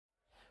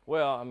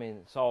Well, I mean,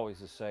 it's always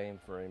the same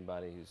for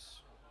anybody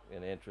who's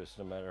in interest,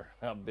 no matter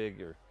how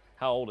big or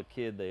how old a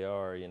kid they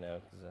are, you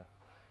know, 'cause,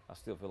 I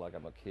still feel like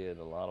I'm a kid in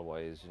a lot of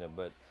ways, you know,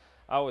 but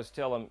I always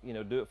tell them, you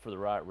know, do it for the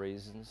right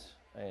reasons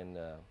and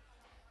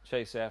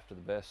chase after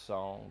the best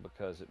song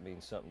because it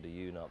means something to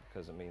you, not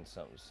because it means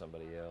something to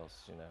somebody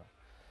else, you know.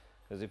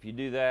 Because if you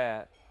do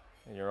that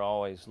and you're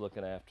always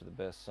looking after the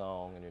best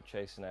song and you're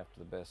chasing after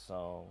the best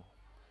song,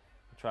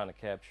 you're trying to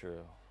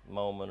capture a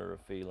moment or a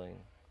feeling,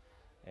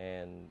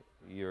 and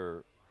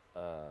your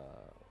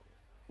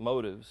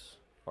motives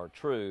are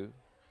true,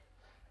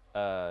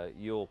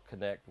 you'll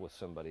connect with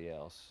somebody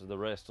else. The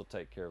rest will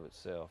take care of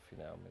itself, you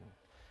know. I mean,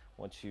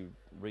 once you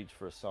reach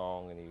for a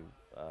song and you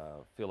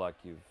feel like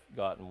you've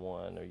gotten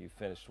one or you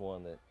finished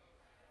one that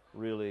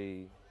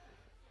really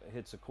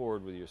hits a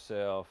chord with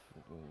yourself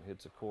and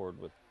hits a chord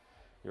with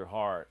your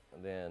heart,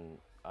 then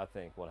I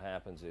think what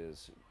happens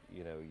is,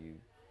 you know,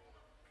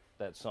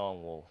 that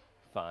song will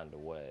find a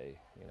way.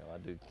 You know, I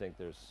do think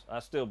I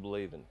still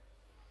believe in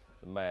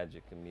the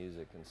magic in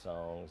music and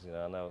songs. You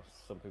know, I know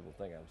some people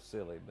think I'm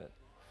silly,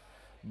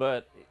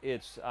 but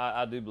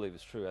I do believe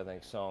it's true. I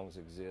think songs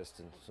exist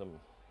in some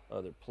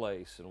other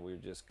place, and we're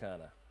just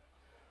kind of,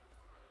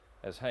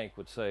 as Hank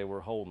would say, we're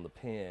holding the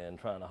pen,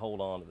 trying to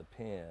hold on to the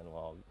pen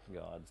while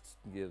God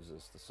gives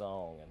us the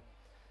song. And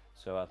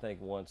so I think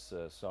once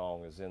a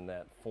song is in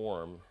that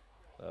form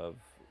of,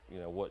 you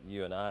know, what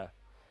you and I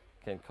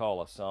can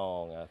call a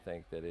song, I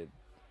think that it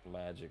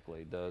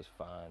magically does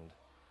find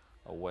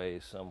a way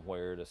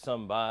somewhere to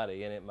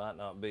somebody, and it might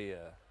not be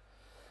a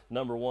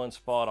number one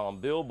spot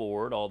on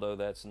Billboard, although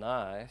that's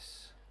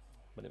nice,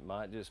 but it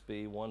might just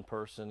be one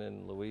person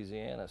in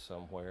Louisiana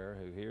somewhere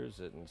who hears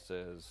it and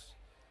says,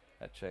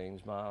 that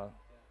changed my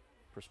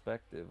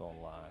perspective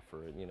on life,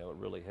 or, you know, it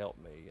really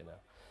helped me, you know.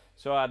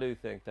 So I do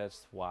think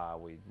that's why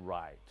we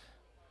write.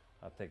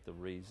 I think the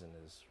reason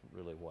is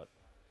really what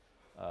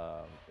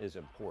is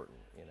important,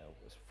 you know,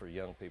 for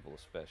young people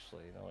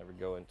especially. You don't ever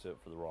go into it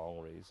for the wrong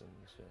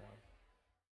reasons, you know.